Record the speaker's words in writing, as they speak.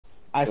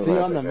I see you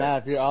on the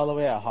map. You're all the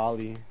way at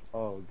Holly.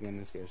 Oh,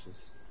 goodness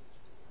gracious.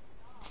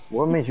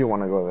 What made you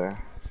want to go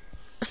there?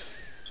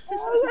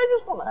 I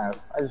just want to ask.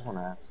 I just want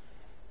to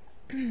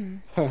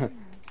ask.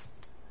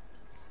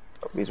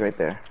 Oh, he's right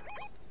there.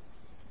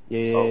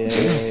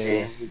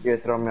 Yeah. He's gonna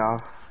throw me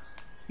off.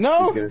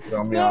 No! He's gonna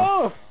throw me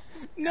off.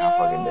 No! I'm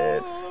fucking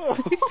dead.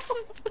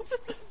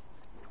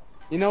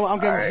 You know what? I'm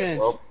getting revenge.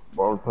 Well,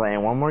 we're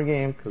playing one more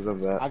game because of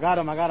that. I got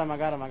him.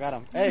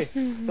 Hey,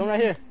 someone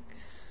right here.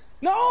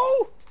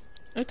 No!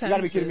 Okay. You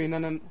gotta be kidding me.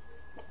 No.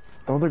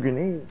 Throw the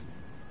grenade.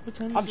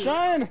 I'm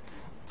trying.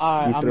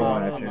 Alright, I'm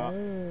out.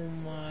 Oh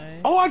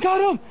my. Oh, I got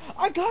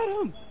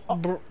him!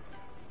 Oh.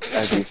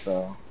 As you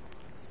fell.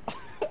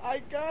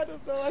 I got him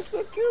though. I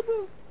still killed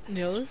him.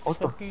 Yeah,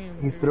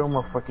 He threw him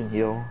a fucking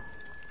heel.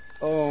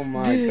 Oh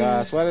my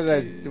gosh! Why did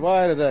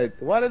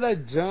I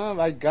jump?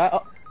 I got.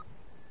 Oh.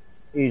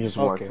 He just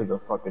walked to the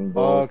fucking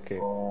boat.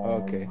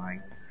 Okay.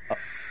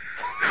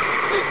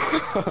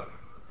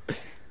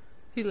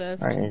 He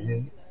left.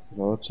 Alright,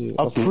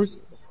 of course,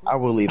 I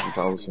will leave if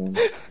I was him.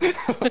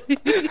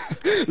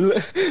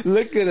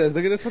 Look at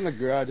us on the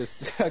ground,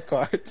 just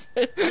cards.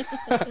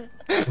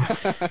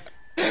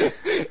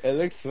 It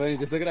looks funny.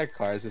 Just look at our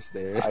cars just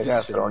there. I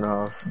got thrown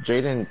off.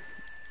 Jaden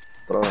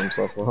throw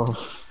himself off.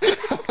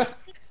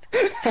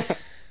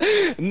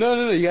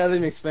 No, you gotta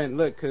let me explain.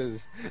 Look,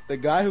 cause the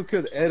guy who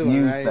killed Edwin,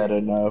 You right? said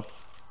enough.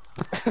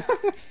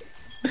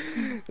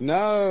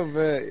 No,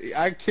 but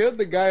I killed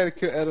the guy that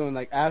killed Edwin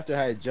like after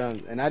I had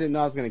jumped, and I didn't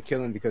know I was gonna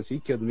kill him because he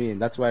killed me,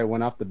 and that's why I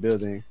went off the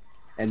building.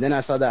 And then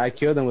I saw that I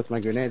killed him with my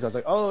grenades. I was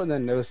like, oh, and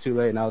then it was too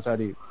late, and I was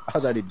already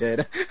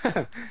dead.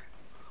 I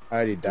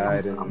already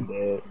died. I'm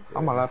dead.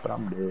 I'm alive, but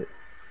I'm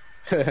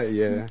dead.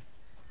 Yeah.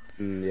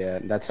 Yeah,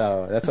 that's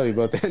how we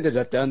both ended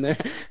up down there.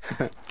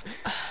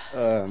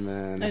 Oh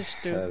man, that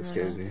was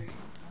crazy.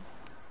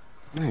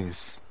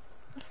 Nice.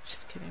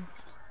 Just kidding.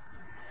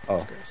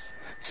 Oh,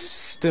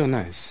 still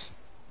nice.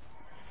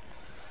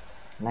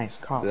 Nice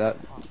call. That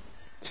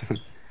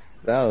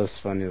was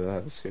funny though.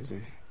 That was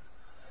crazy.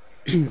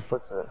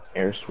 What's an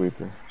air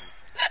sweeper?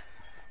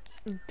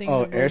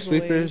 Oh, air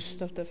sweepers.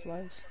 Stuff that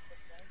flies.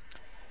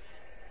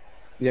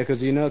 Yeah,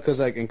 cause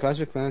like in Clash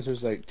of Clans,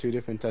 there's like two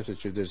different types of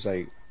troops. There's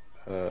like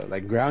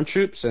ground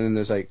troops, and then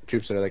there's like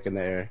troops that are like in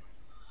the air.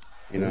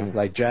 You know,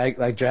 like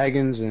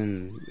dragons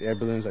and air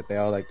balloons. Like they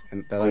all like.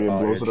 They're like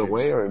all blows it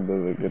away, or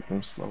does it get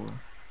them slower?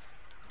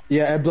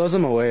 Yeah, it blows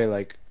them away.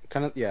 Like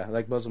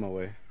like blows them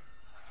away.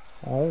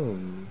 Oh.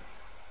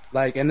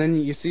 Like, and then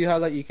you see how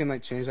like you can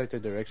like change like the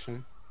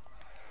direction.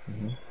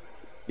 Mm-hmm.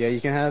 Yeah,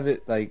 you can have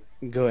it like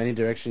go any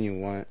direction you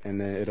want, and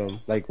then it'll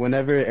like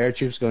whenever air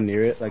troops go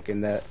near it, like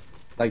in that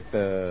like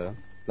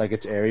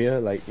its area,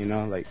 like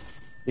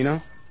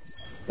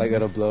like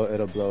it'll blow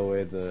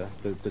away the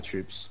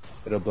troops.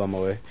 It'll blow them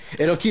away.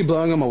 It'll keep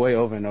blowing them away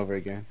over and over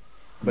again,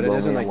 but it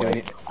doesn't like do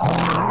any.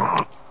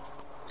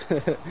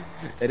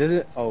 It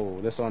isn't. Oh,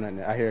 this one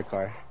I hear a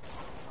car.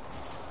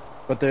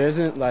 But there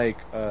isn't like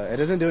it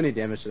doesn't do any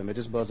damage to them. It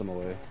just blows them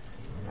away.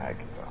 I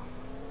can tell.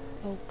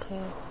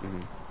 Okay.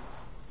 Mm-hmm.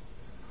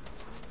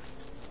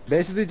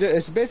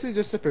 It's basically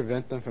just to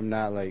prevent them from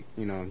not like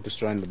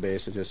destroying the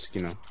base. It just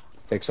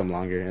takes them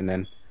longer, and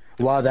then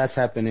while that's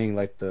happening,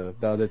 like the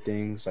other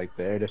things like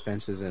the air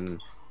defenses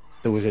and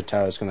the wizard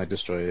towers can like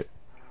destroy it.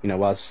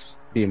 While it's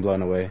being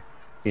blown away.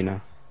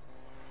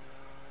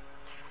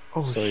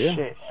 Oh so, shit!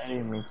 Yeah. I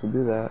didn't mean to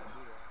do that.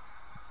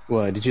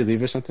 What? Did you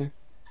leave or something?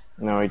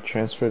 No, I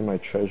transferred my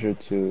treasure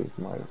to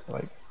my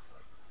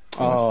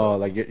Oh,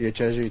 like your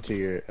treasury to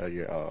your oh,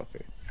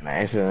 okay. And I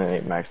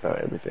accidentally maxed out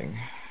everything.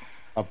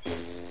 Oh,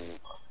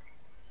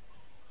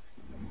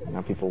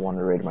 now people want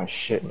to raid my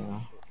shit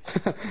now.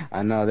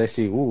 I know, they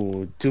see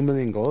 2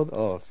 million gold.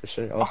 Oh, for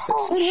sure. Oh,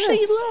 say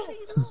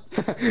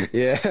less.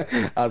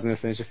 Yeah, I was gonna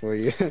finish it for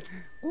you.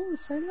 Oh,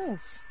 say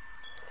less.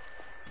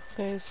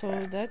 Okay, so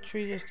that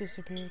tree just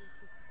disappeared.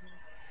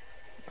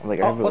 Like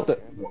I have a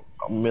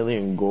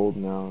million gold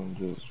now. And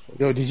just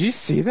Yo, did you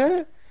see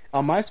that?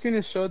 On my screen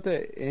it showed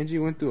that Angie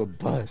went through a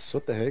bus.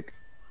 What the heck?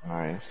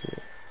 I see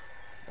it.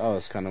 Oh,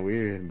 it's kind of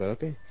weird, but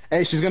okay.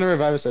 Hey, she's gonna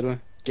revive us,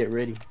 Edwin. Get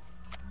ready.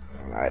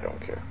 I don't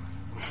care.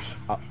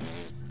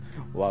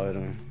 Wow,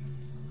 Edwin.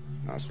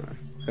 That's fine.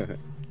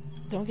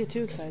 Don't get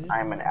too excited.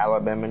 I'm an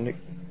Alabama Nick.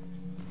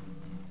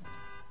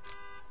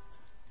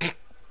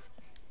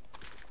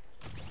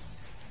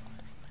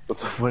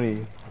 What's so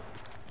funny?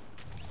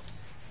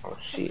 Oh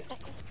shit.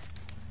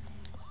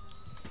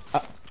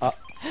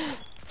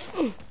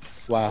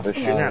 Wow. They're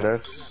shooting at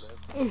us.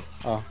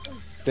 Oh,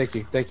 thank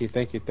you. I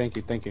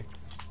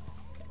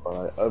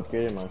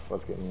upgraded my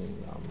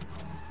fucking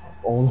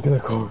oh, look at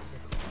that car.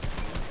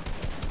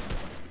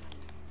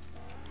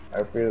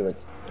 I upgraded like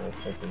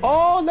fucking...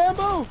 Oh,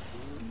 Lambo!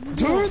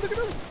 Dude, look at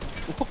him!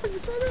 What, you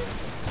saw that?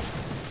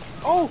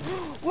 Oh,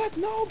 what?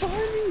 No,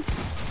 behind me!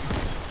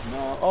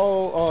 No,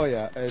 oh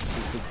yeah,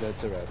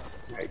 it's a red.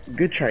 Right,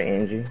 good try,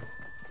 Angie.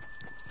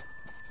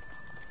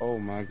 Oh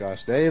my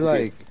gosh, they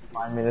like...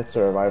 5 minutes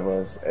to revive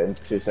us and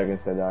 2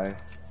 seconds to die.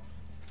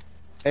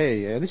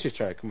 Hey, at least you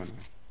tried, come on.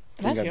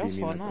 That's your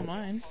fault, not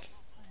mine.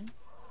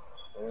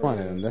 Come on,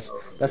 Adam.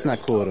 That's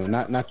not cool, though.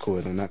 Not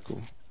cool, though. Not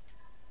cool.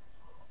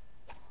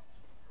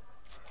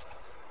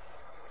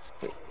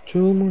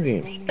 2 more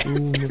games. 2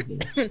 more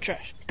games.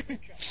 Trash.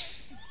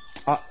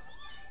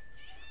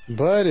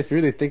 But if you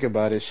really think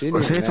about it, she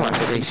didn't even land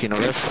with this.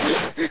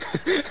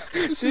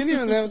 She didn't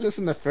even land with this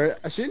in the first.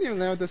 She didn't even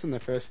land with this in the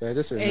first phase. I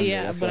just remember.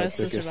 Yeah, that's but why I it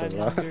still took you so survived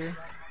long. longer.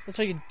 That's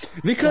why your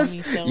Because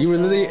dummy cell you were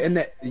fell literally off. in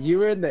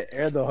the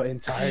air the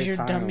entire Your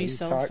time. dummy You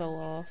cell talk- fell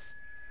off.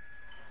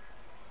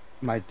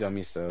 My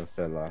dummy cell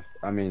fell off.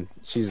 I mean,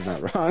 she's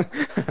not wrong.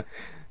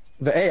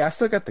 But hey, I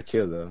still got the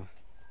kill though.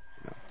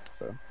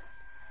 So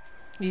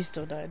You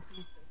still died.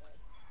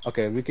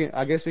 okay, we can.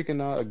 I guess we can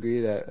all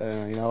agree that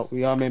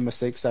we all made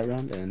mistakes that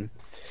round, and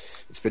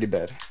it's pretty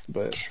bad.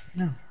 But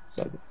No.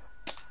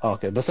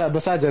 okay.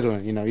 Besides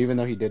Edwin, even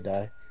though he did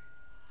die,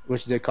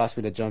 which did cost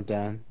me to jump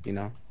down,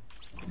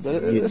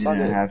 But You it's all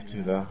didn't good. have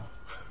to though.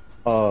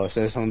 Oh,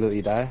 so someone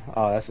literally die?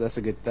 Oh, that's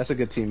a good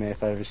teammate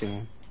if I ever seen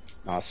one.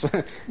 Awesome.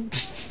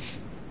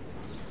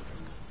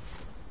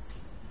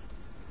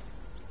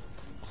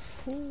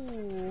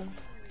 Ooh.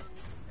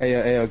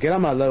 Hey, yo, get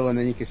on my level and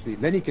then you can speak.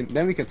 Then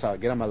we can talk.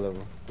 Get on my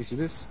level. You see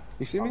this?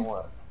 You see me? On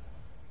what?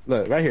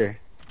 Look, right here.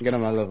 Get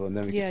on my level and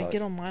then we can Yeah, talk.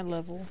 get on my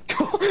level.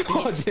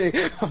 Oh, Jay.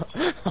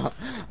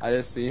 I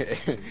just see it.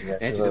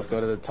 And she just go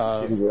to the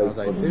top. I was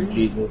like, dude.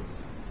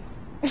 Jesus.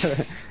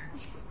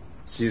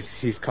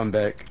 He's come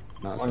back.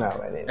 No, We're not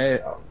ready. hey,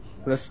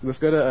 let's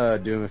go to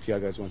Doom if y'all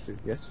guys want to.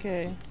 Yes.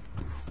 Okay.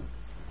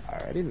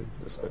 Alrighty then.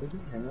 Let's go to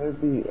Doom. Can there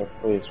be a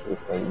place with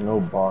like no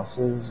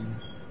bosses?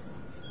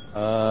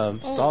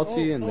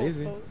 Salty and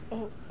lazy.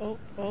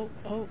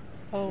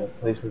 A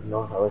place with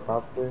no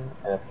helicopter,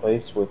 and a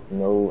place with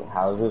no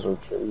houses or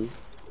trees.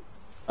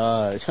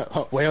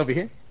 Way over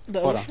here. The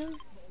Hold ocean?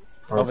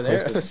 Or Over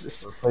there? A place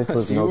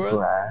with no SeaWorld?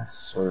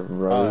 grass or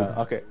road.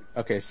 Okay.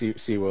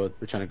 SeaWorld.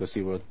 We're trying to go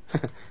SeaWorld.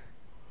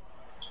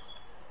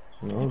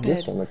 No,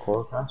 this one, the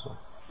Coral Castle.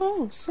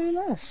 Oh, say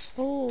less.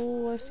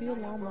 Oh, I see a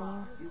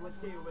llama.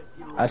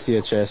 I see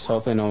a chest.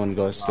 Hopefully no one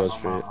goes for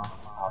it.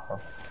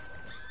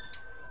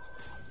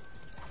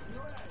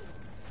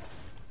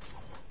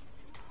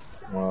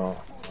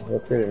 Well, I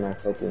upgraded my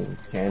fucking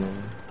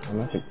cannon. I'm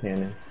not a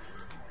cannon.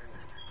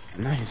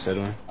 Nice,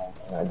 Edwin.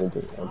 I did.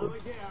 That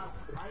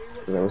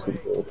was a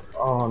good.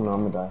 Oh no,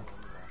 I'm gonna die.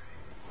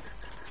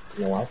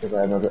 You know why? Because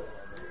I know that.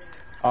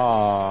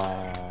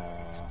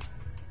 Aww.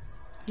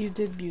 You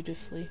did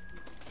beautifully.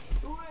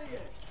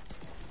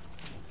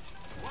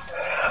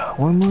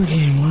 One more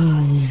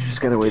game. You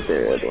just gotta wait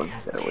there, Edwin.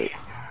 Gotta wait.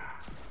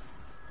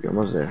 You're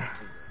almost there.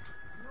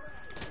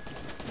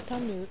 What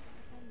time is it?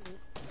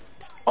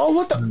 Oh,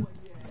 what the?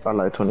 About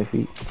like 20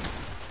 feet.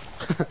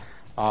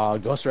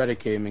 Ghost Rider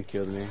came and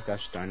killed me.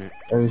 Gosh darn it.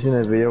 Have you seen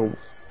that video?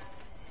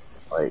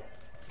 Like,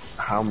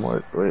 how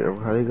much? Wait,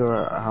 how do you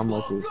go? How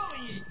much is?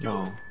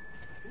 No.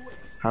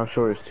 How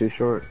short is too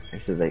short?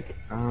 And she's like,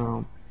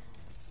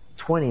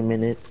 20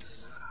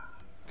 minutes.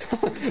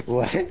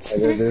 What?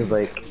 And then there's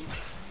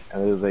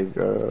like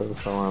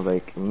someone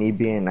like me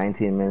being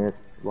 19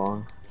 minutes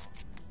long.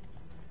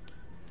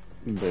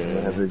 And they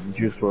have the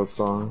Juice WRLD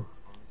song.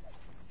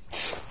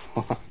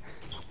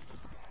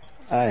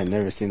 I ain't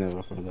never seen that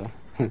before though.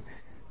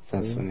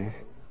 Sounds funny.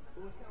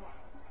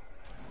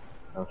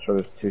 How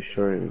short is too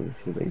short? And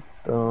she's like,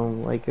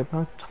 like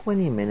about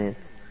 20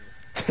 minutes.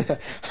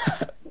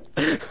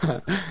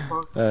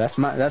 That's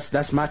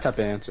my type of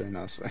answer.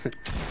 No, it's fine.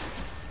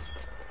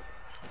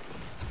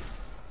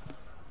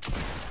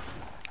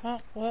 Oh,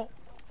 well,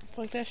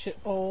 fuck that shit.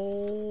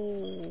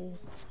 Oh.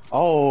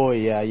 Oh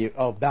yeah,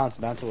 bounce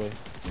away.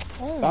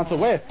 Oh. Bounce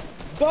away.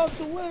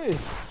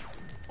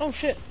 Oh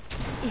shit.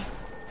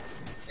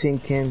 10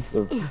 cans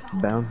of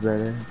bounce that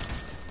in.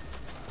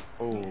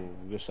 Oh,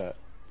 good shot.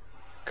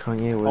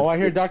 Kanye was. Oh, I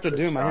hear Dr.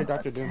 Doom.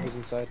 He's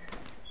inside.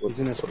 He's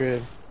in his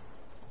crib.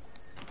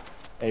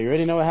 Hey, you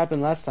already know what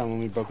happened last time when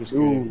we broke his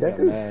crib. Ooh, He that got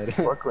dude's mad.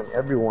 fucking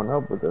everyone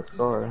up with a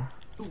scar.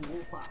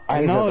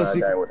 I know. He's a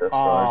bad guy with a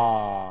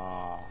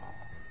scar.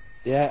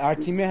 Yeah, our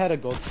teammate had a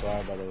gold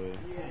scar, by the way.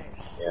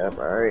 Yeah,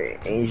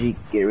 alright. Angie,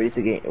 get ready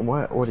to get.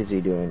 What is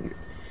he doing?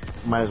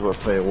 Might as well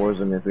play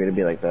Warzone if we're gonna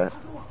be like that.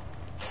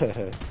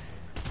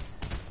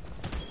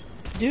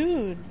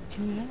 Dude,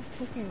 can you not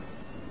fucking...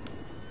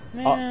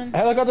 Man.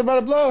 Helicopter about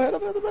to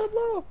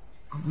blow!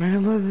 Man, I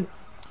love it.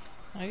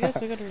 I guess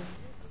I gotta go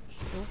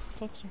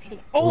fuck some shit.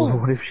 Oh!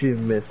 What if she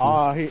missed?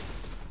 Oh,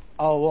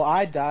 well,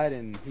 I died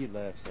and he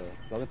left, so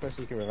the only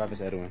person who can revive is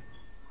Edwin.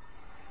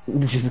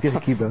 She's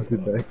gonna keep bouncing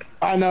back.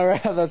 I know,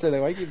 right? I was about to say,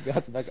 like, why you keep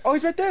bouncing back? Oh,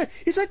 he's right there!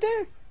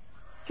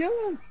 Kill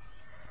him!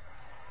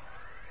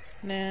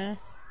 Nah.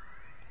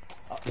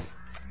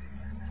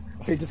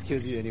 He just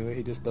kills you anyway.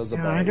 He just does a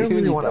Yeah, bar. I don't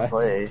really want to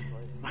play.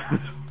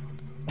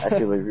 I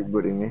feel like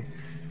rebooting me.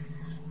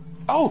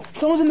 Oh,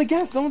 someone's in the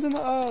gas. Wait,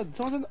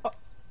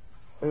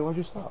 why'd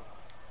you stop?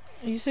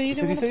 You say you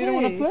didn't Because want to play. you said you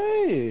didn't want to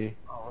play.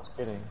 Oh, I was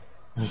kidding.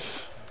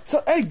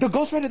 So, hey, the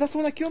Ghost Rider, that's the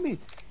one that killed me.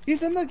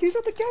 He's at the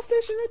gas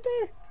station right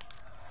there.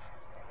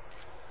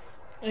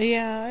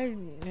 Yeah,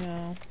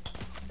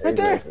 Right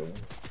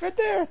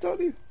there, I told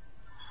you.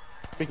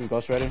 Freaking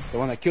Ghost Rider, the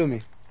one that killed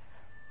me.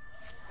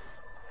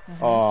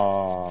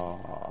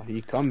 Oh,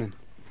 he coming.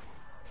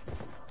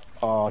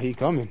 Oh, he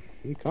coming.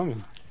 He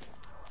coming.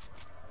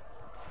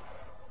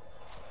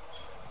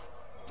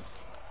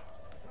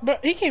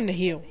 But he came to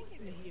heal.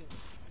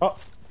 Oh.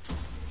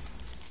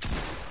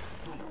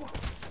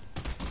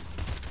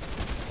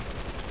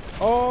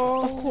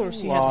 Oh. Of course,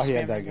 he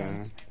had that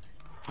gun.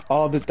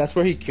 Oh, but that's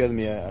where he killed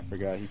me. I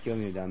forgot. He killed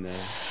me down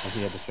there. And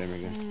he had the spammer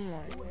gun. Oh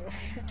my god.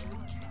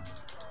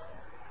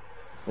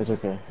 It's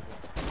okay.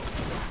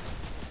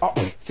 Oh,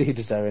 see, he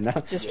just died right now.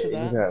 Just for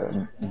that. You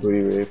got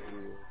booty rape.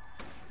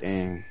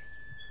 Dang.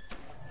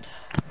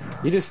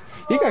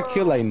 He got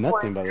killed like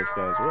nothing by this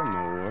guys. What in the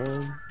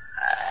world?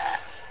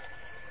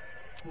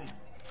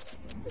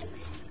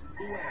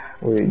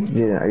 Wait,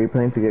 yeah, are you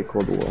planning to get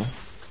Cold War?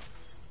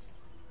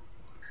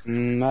 I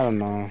don't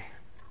know.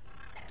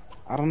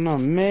 I don't know.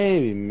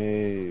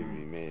 Maybe.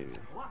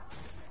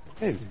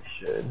 You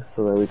should,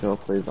 so that we can all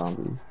play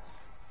zombies.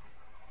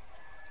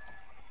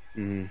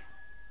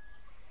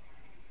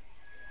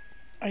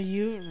 Are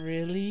you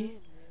really?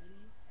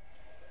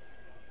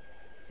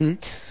 Am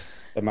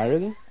I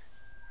really?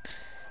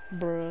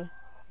 Bruh.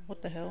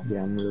 What the hell?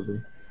 Yeah, I'm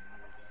really.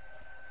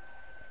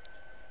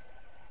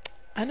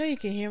 I know you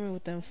can hear me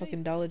with them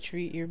fucking Dollar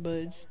Tree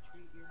earbuds.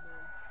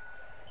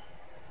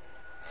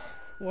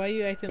 Why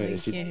you acting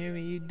like you can't hear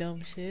me, you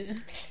dumb shit?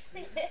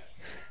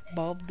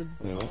 Bob the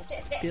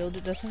Builder.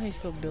 That's not how you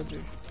spell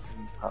builder.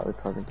 Probably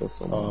talking to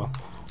someone.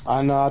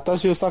 I know. I thought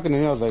she was talking to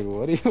me. I was like,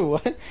 what are you,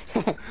 what?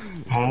 Huh?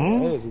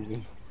 I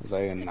was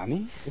like,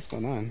 Nani? What's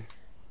going on?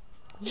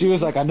 She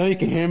was like, I know you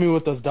can hear me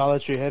with those Dollar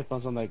Tree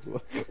headphones. I'm like,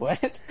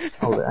 what?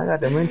 Oh, I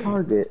got them in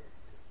Target.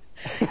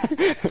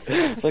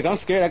 It's like, I'm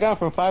scared. I got them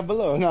from Five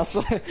Below. And I was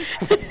like,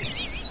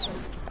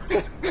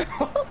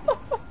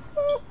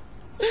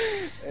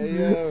 hey,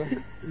 yo.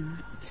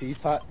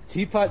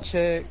 Teapot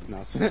check.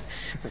 No,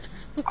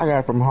 I got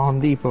it from Home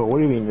Depot. What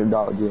do you mean your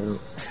dog did?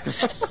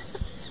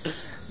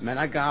 Man,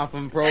 I got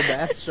them from Pro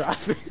Bass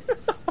Shopping.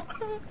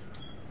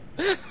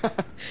 I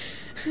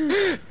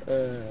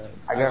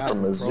got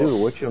from the zoo.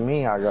 What you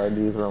mean I got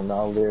these from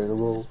down there?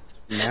 Little...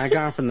 Man, I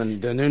got them from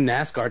the new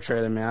NASCAR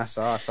trailer, man. I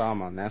saw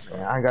them on NASCAR.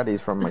 Man, I got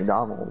these from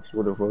McDonald's.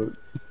 What the fuck?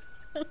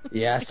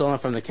 Yeah, I stole them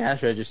from the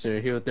cash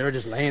register. They were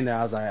just laying there.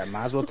 I was like, I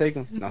might as well take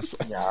them. No,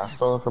 yeah, I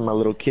stole them from my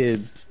little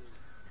kid.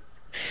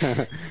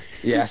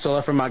 Yeah, I stole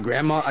it from my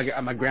grandma. I got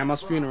at my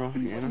grandma's funeral.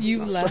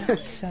 You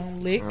laugh,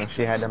 sound lick.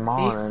 She had them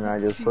on, and I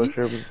just pushed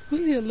her.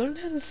 Julio, learn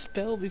how to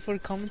spell before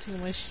commenting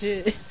on my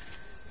shit.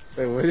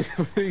 Wait, what did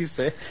you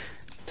say?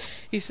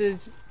 He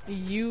says,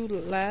 you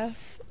laugh,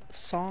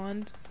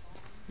 sound,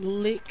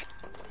 lick,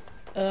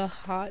 a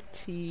hot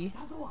tea.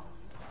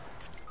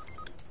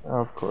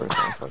 Of course,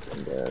 I'm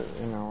fucking dead.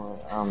 You know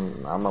what?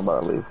 I'm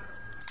about to leave.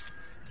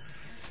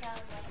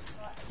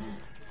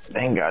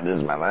 Thank God this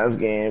is my last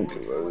game,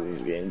 because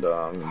this game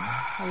dumb.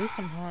 At least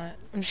I'm hot.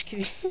 I'm just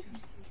kidding.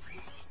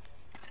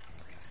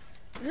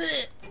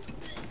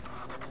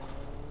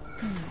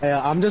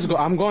 Yeah, I'm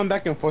going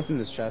back and forth in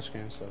this trash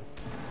can, so.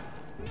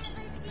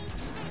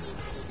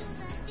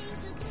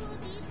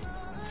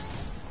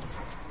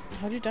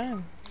 How'd you die,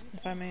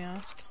 if I may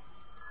ask?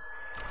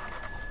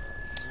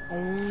 Oh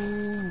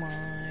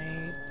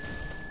my.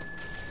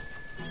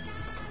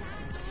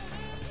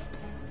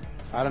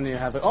 I don't even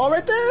have it. Oh,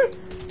 right there!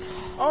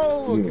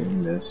 Oh, okay. You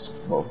miss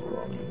both of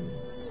them.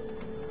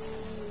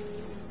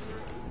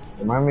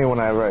 Remind me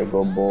whenever I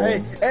go bold.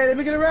 Hey, let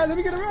me get a ride!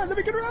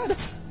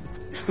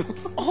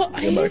 Oh,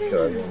 I Get back hit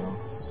to him. it, you know.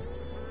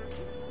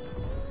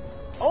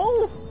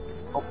 Oh!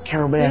 Oh,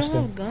 Carol They don't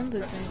Baskin. have guns,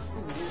 I think.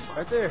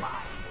 Right there.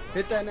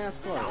 Hit that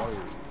NASCAR.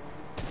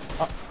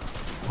 Oh.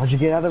 How'd you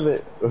get out of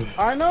it?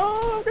 I know,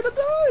 I'm gonna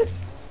die!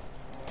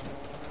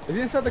 Is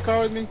he inside the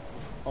car with me?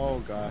 Oh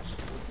gosh.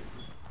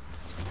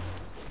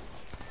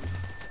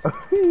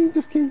 He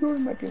just keeps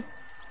going back in.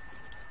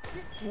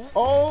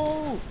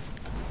 Oh!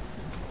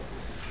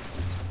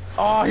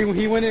 Oh,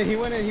 he went in,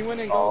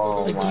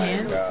 go.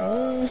 Again?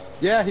 God.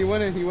 Yeah, he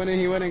went in,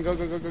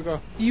 go.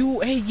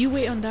 You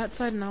wait on that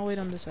side and I'll wait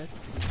on this side.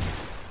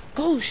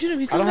 Go, shoot him,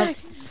 he's coming back.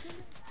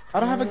 I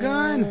don't have a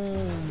gun.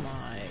 Oh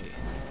my.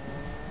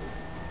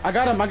 I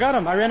got him,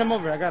 I ran him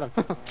over, I got him.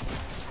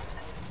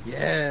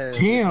 Yeah.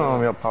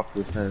 Damn, y'all popped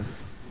his head.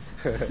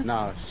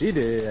 No, she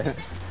did.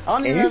 I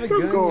don't even have And a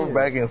you gun still going yet.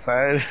 back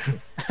inside.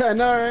 I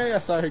know, right? I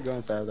saw her go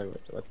inside, I was like,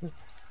 what?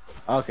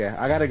 Okay,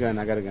 I got a gun.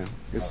 Good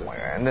Oh stuff. my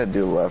God, and that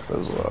dude left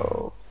as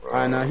well. Bro.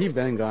 I know, he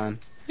been gone.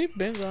 He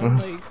been gone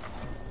like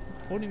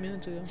 40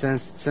 minutes ago.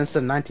 Since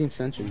the 19th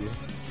century.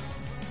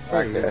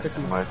 Okay, that's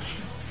too much.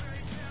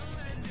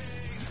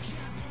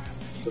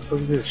 What the fuck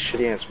is this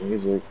shitty ass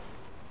music?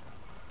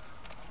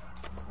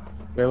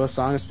 Wait, what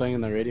song is playing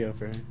on the radio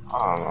for her?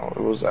 I don't know,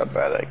 it was that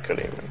bad I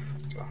couldn't even.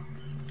 So.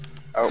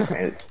 Oh,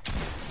 man.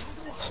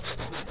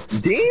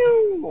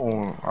 Damn!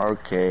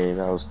 Okay,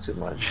 that was too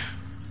much.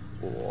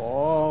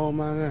 Whoa,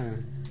 my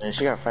man. And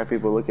she got 5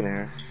 people looking at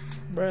her.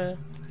 Bruh.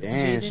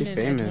 Damn, Jaden she and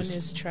famous.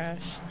 Edwin is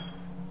trash.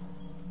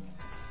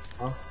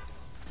 Huh?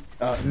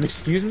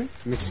 Excuse me?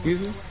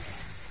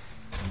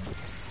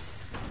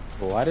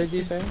 What did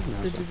you say? No,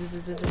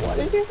 What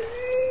did you say?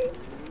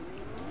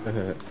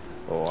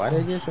 what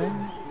did you say?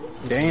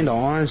 Dang, the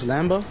orange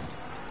Lambo.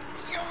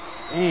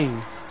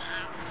 Dang.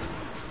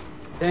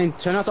 Dang,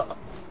 turn out to...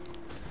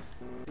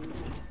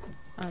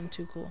 I'm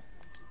too cool.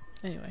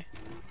 Anyway.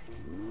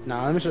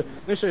 Nah, let me show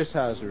you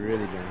how it's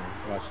really done.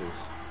 Watch this.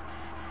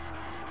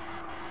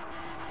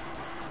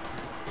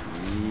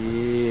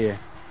 Yeah.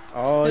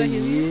 Oh, Did I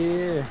hear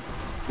you? yeah.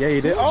 Yeah,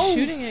 you did. Someone's Oh!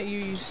 shooting at you,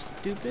 you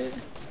stupid.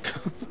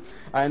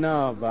 I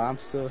know, but I'm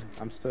still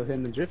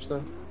hitting the drift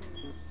stuff.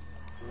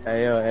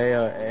 Hey yo, hey,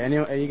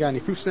 you got any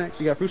fruit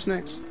snacks? You got fruit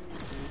snacks?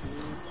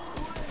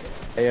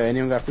 Hey yo,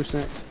 anyone got fruit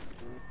snacks?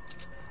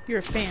 You're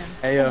a fan.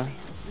 Hey yo.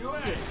 You're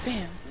a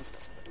fan.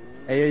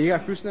 Hey yo, you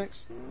got fruit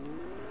snacks?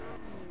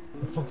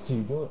 What the fuck are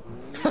you doing?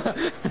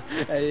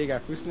 Hey, you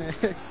got fruit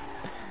snacks?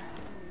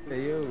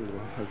 Hey yo,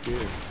 what's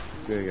good?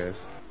 What's good,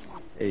 guys?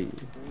 Hey.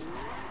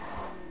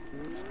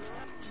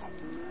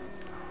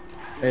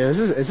 Hey,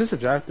 is this a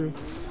drive-thru?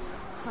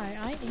 Hi,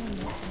 I am the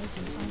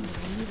eldest. I'm the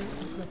leader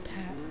of the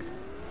pack.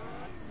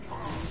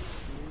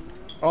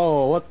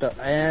 Oh, what the?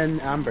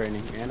 And I'm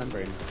burning.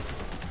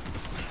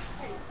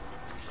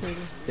 Crazy.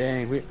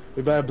 Dang, we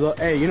better blow.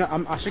 Hey, you know,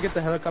 I should get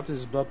the helicopter and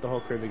just blow up the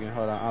whole crib again.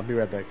 Hold on, I'll be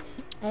right back.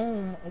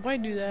 Oh, why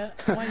do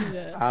that? Why do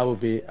that? I will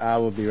be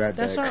right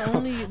back. That's our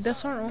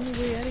only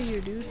way out of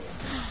here, dude.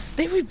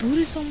 They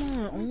rebooted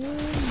someone. Oh my.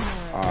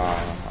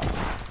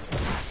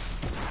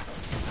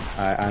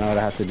 I know what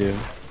I have to do.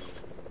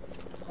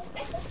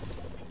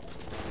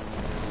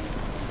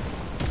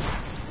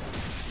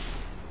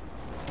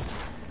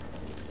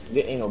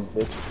 You ain't no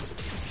bitch.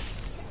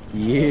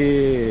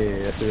 Yeah,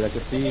 that's what we like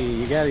to see.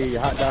 You gotta eat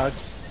your hot dog.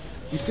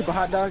 You super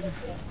hot dog? That's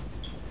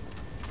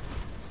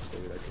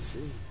what we like to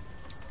see.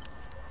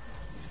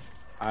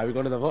 Alright, we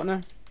going to the vote now?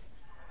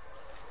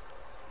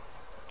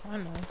 I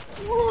know.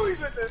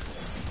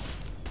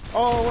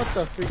 Oh, what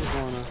the freak is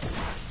going on?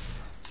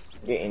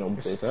 You ain't no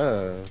bitch. What's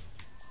up?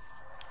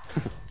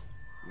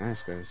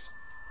 Nice, guys.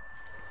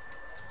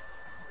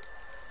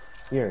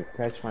 Here,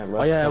 catch my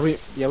left. Oh yeah, we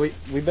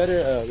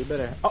better.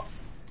 Oh,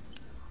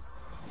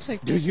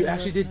 Like dude, you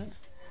actually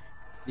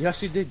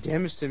did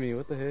damage to me.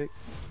 What the heck?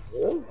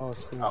 Really? Oh,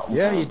 snap.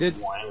 Yeah, you did.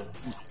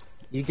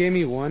 You gave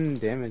me 1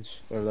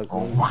 damage or like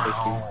 1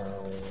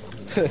 wow.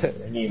 I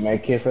need my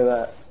kit for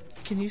that.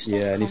 Can you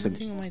stop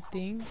commenting on my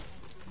thing?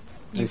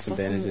 I need some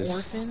bandages.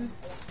 Orphan?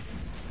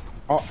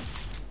 Oh.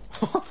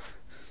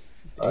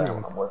 Alright,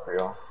 I'm wait for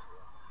y'all.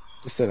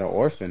 You said an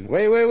orphan.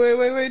 Wait.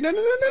 No.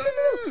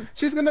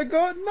 She's gonna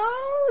go. No,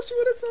 she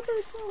would have said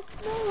herself.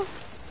 No.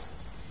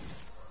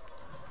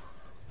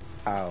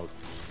 Ow.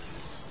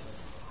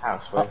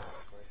 House, right?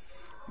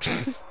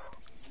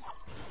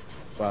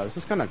 Wow, this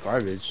is kind of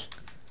garbage.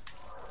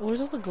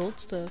 Where's all the gold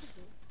stuff?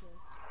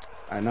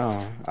 I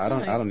know. I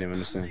don't even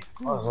understand.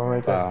 Oh, it's one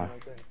right there.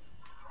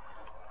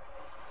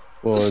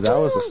 Well,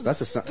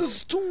 that's a The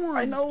storm.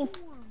 I know.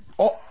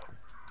 Oh.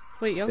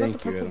 Wait, y'all got the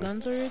Thank you, purple Adam.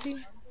 guns already?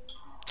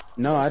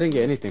 No, I didn't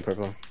get anything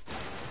purple.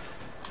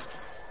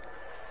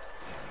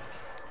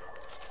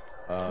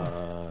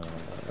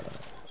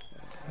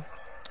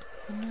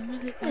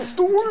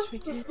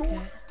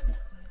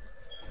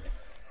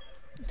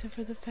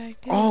 For the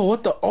fact that Oh,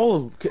 what the?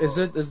 Oh, is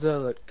the?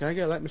 Like, can I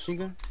get a light machine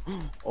gun?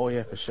 Oh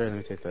yeah, for sure. Let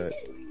me take that.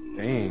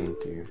 Thank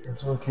you.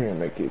 That's what can't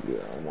make it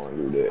good. I don't want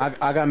to do that.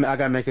 I got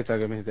make it.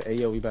 Hey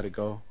yo, we better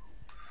go.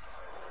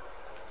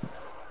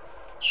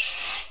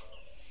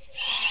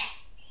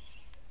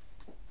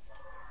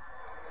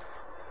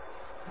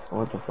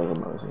 What the fuck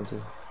am I listening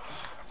to?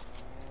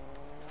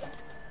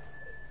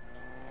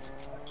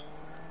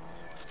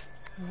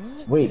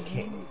 What? Wait,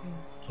 can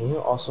you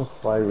also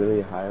fly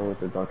really high with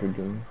the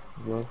dr.D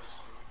gloves?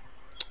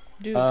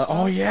 Dude,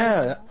 oh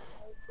yeah.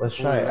 Let's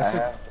try it. I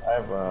have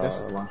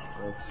launch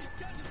gloves.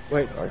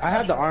 Wait, I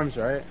have the arms,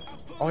 right?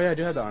 Oh yeah, I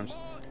do have the arms.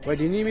 Wait,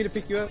 do you need me to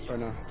pick you up or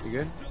no? You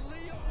good?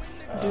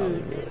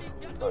 Dude,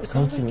 Yeah. it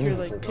sounds like you're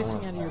like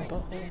pissing out of your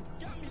butthole.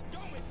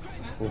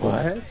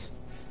 What?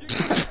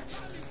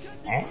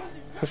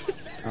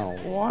 Oh,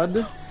 what?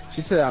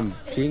 She said I'm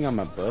peeing on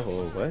my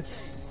butthole. What?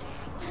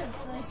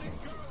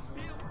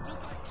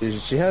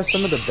 Dude, she has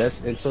some of the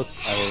best insults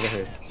I've ever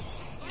heard.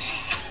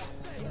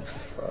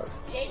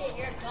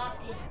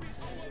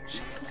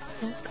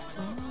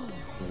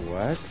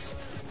 What?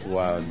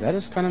 Wow, that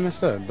is kind of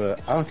messed up, but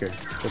I don't care.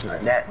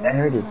 That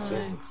hurted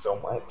so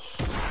much.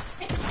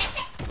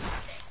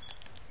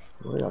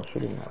 What are y'all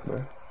shooting at,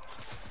 bro?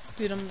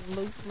 Dude, I'm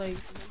like.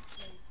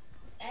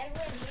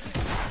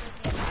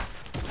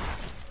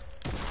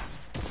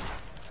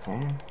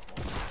 Huh?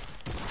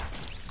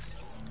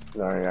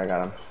 Sorry, I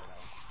got him.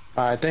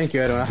 Alright, thank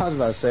you, Edwin. I was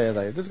about to say,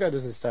 like, this guy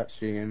doesn't stop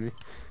shooting at me.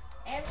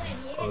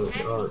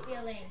 Oh,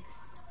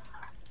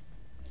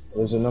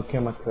 there's a no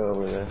chemical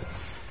over there.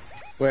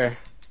 Where?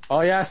 Oh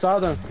yeah, I saw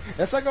them.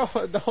 It's like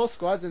the whole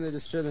squad's in there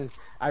just chilling.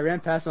 I ran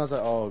past them. I was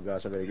like, oh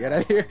gosh, I better get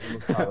out of here.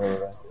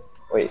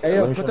 Wait, hey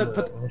yo, put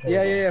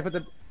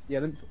the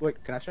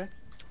wait, can I try?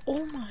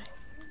 Oh my.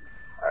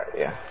 Alright,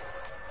 yeah.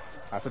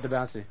 I put the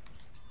bouncy.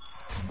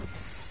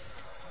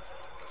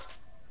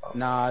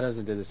 Nah, it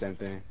doesn't do the same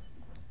thing.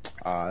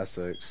 Ah, that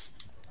sucks.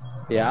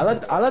 Yeah,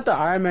 I let the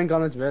Iron Man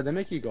gauntlets bear. They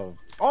make you go.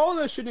 Oh,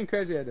 they're shooting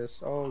crazy at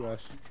us. Oh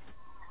gosh.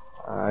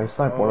 I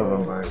sniped one of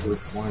them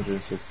with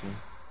 160.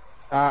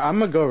 I'm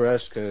gonna go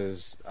rush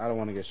because I don't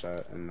want to get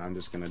shot, and I'm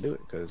just gonna do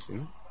it because you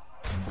know.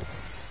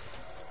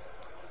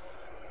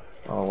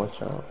 Oh,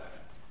 watch out.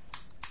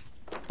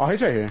 Oh,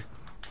 he's right here.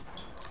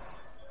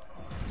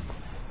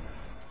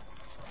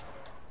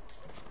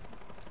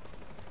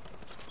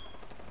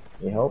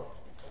 Need help?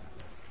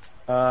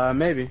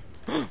 Maybe.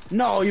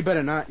 No, you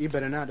better not. You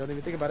better not. Don't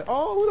even think about it.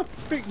 Oh, who the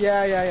freak?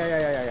 Yeah.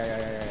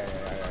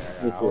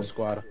 Whole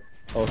squad.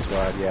 Whole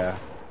squad. Yeah.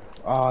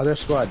 Oh, their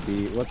squad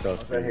B. What the?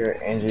 Right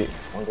here, Angie.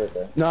 One right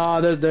there.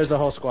 No, there's a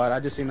whole squad. I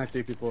just seen like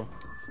 3 people.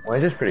 Well,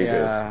 it's just pretty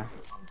good.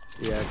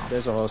 Yeah.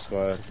 There's a whole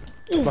squad.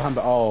 Behind.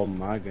 Oh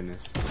my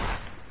goodness.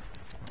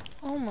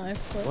 Oh my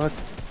fuck. What?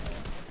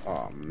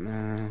 Oh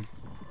man.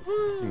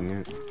 Dang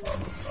it.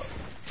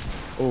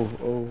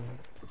 Oh.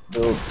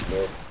 Build.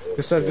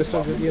 Good stuff.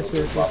 Yes.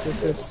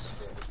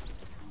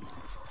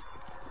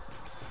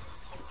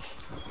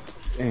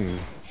 Dang.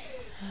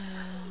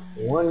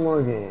 One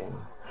more game.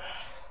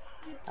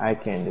 I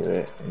can't do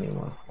it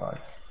anymore. Fuck.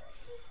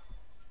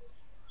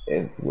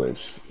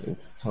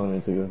 It's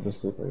time to go to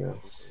sleep, I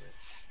guess.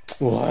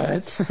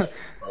 What?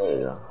 Oh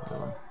yeah.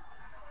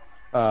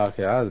 Oh,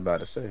 okay, I was about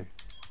to say.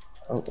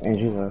 Oh,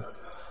 Angie left.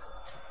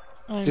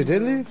 She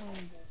did leave?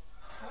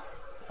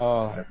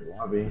 Oh. At the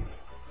lobby.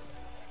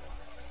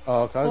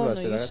 Oh, okay, I was about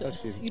to say you that. I thought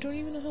she... You don't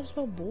even know how to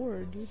spell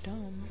bored. You're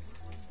dumb.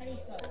 How do you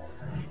spell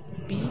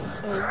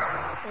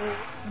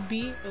it?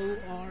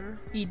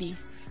 B-O-R-E-D.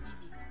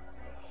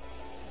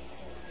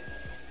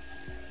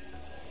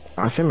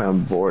 I think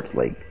I'm bored,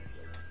 like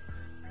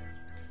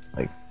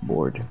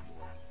bored.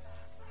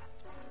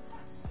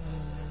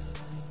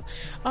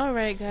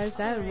 Alright guys,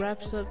 that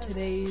wraps up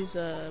today's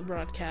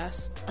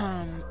broadcast.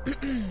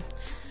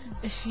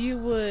 If you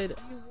would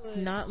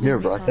not leave You're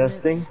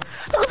broadcasting?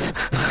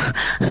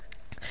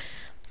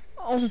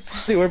 Oh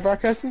You were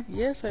broadcasting?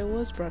 yes, I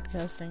was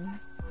broadcasting.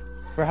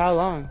 For how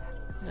long?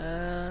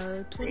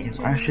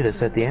 22 I should have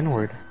said the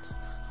N-word.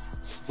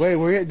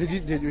 Wait, did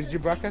you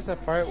broadcast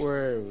that part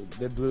where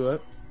they blew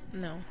up?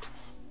 No.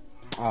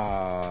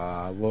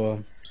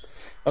 Well...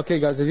 Okay,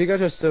 guys, if you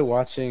guys are still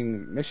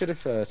watching, make sure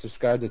to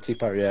subscribe to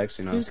Teapot Reacts,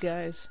 you know. Who's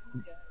guys?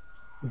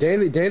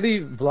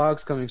 Daily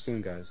vlogs coming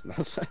soon, guys.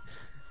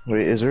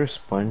 Wait, is there a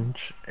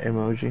sponge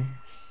emoji?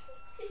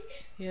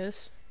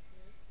 Yes.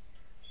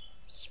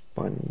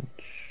 Sponge.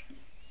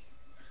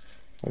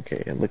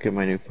 Okay, and look at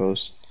my new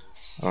post.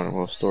 I don't know,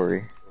 well,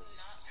 story.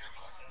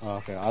 Oh,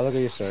 okay, I'll look at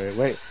your story.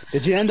 Wait,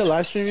 did you end the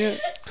live stream yet?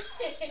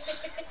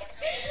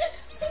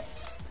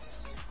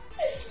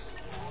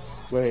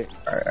 Wait,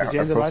 did you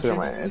end the live stream?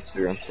 I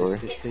posted on my Instagram story.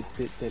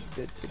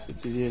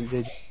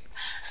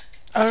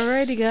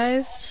 Alrighty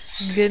guys,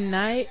 good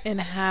night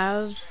and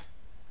have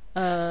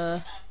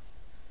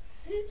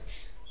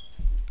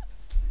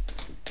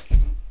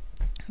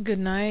good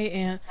night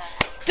and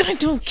I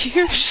don't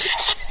care.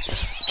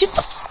 Get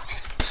the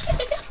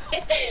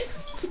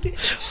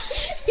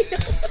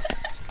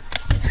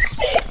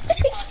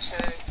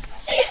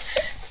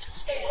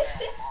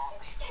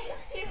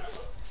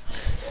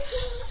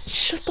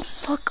shut the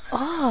fuck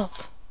up.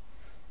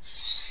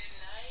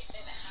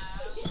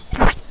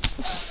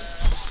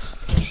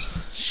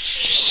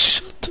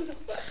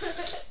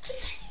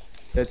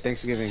 Good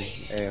Thanksgiving.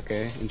 Hey,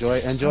 okay. Enjoy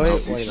it.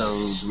 So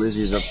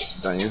Lizzie's up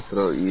down your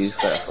throat, you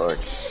fat fuck.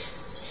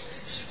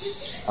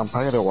 I'm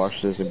probably gonna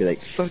watch this and be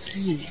like, fuck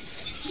you.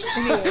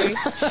 Anyway.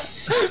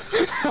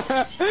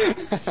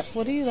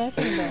 What are you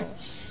laughing about?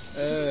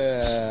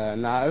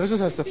 Nah, it was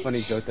just a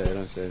funny joke that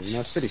Aaron said. You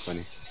know, it's pretty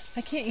funny.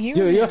 I can't hear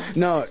him.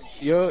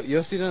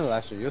 You'll see it in the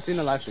live stream. You'll see it in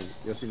the live stream.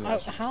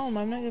 How am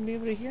I not gonna be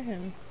able to hear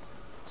him?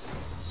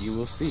 You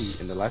will see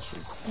in the live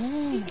stream.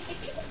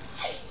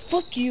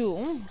 Fuck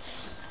you.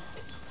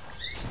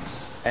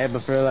 Hey,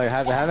 but for like,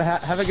 have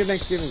a good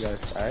Thanksgiving,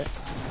 guys. All right,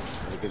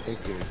 have a good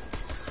Thanksgiving.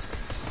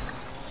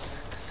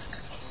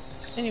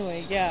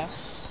 Anyway, yeah.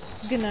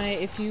 Good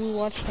night. If you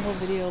watched the whole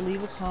video,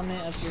 leave a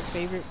comment of your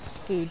favorite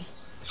food.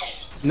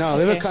 No,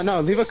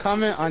 leave a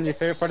comment on your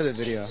favorite part of the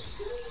video.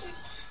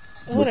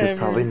 Whatever. Which is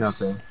probably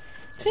nothing.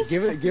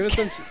 Give it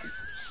some.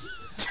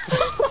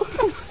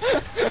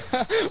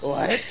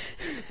 What?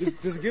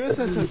 Just give us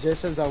some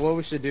suggestions on what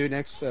we should do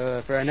next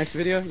for our next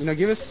video. You know,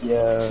 give us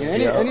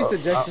any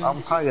suggestions.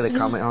 I'm probably gonna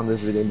comment on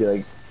this video and be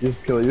like,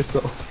 just kill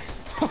yourself.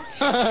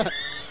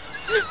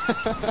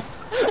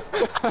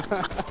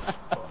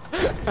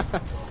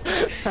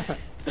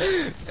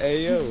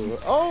 Hey yo!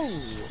 Oh,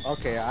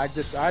 okay. I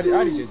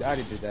already did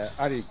that.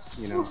 I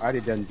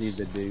already done did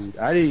the dude.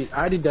 I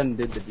already done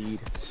did the deed.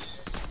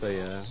 So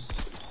yeah.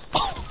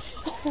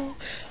 Oh,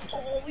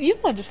 you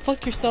want to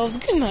fuck yourselves.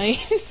 Good night.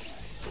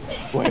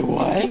 Wait,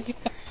 what?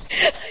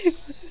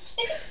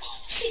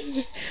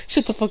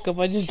 Shut the fuck up.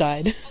 I just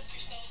died.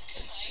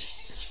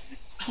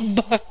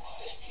 Bye.